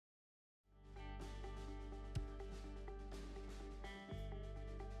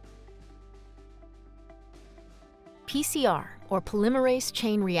PCR, or polymerase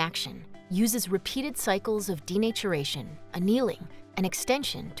chain reaction, uses repeated cycles of denaturation, annealing, and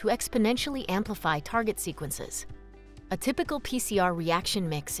extension to exponentially amplify target sequences. A typical PCR reaction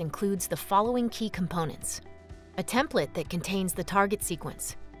mix includes the following key components: a template that contains the target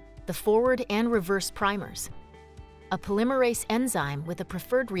sequence, the forward and reverse primers, a polymerase enzyme with a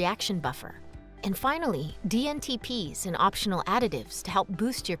preferred reaction buffer, and finally, dNTPs and optional additives to help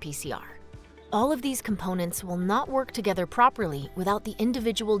boost your PCR. All of these components will not work together properly without the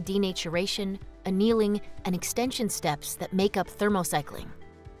individual denaturation, annealing, and extension steps that make up thermocycling.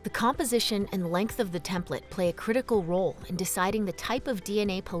 The composition and length of the template play a critical role in deciding the type of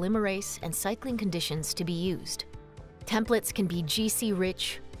DNA polymerase and cycling conditions to be used. Templates can be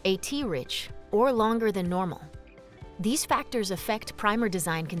GC-rich, AT-rich, or longer than normal. These factors affect primer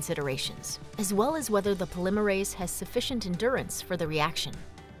design considerations, as well as whether the polymerase has sufficient endurance for the reaction.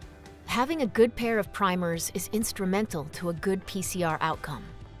 Having a good pair of primers is instrumental to a good PCR outcome.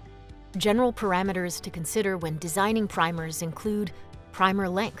 General parameters to consider when designing primers include primer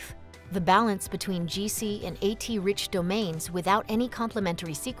length, the balance between GC and AT-rich domains without any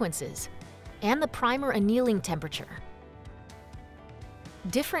complementary sequences, and the primer annealing temperature.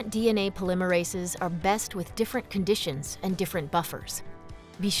 Different DNA polymerases are best with different conditions and different buffers.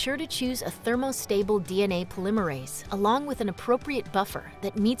 Be sure to choose a thermostable DNA polymerase along with an appropriate buffer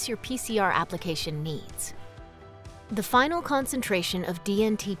that meets your PCR application needs. The final concentration of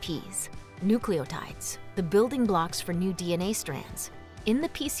dNTPs, nucleotides, the building blocks for new DNA strands, in the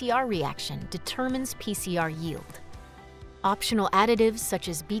PCR reaction determines PCR yield. Optional additives such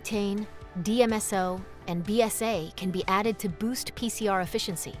as betaine, DMSO, and BSA can be added to boost PCR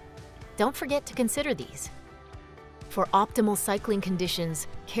efficiency. Don't forget to consider these. For optimal cycling conditions,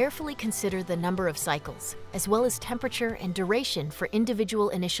 carefully consider the number of cycles, as well as temperature and duration for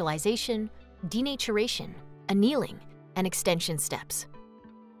individual initialization, denaturation, annealing, and extension steps.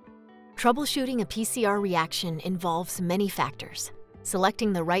 Troubleshooting a PCR reaction involves many factors.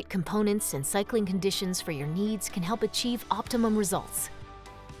 Selecting the right components and cycling conditions for your needs can help achieve optimum results.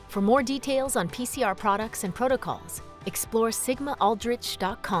 For more details on PCR products and protocols, explore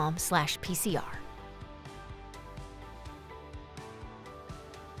sigmaaldrich.com/PCR.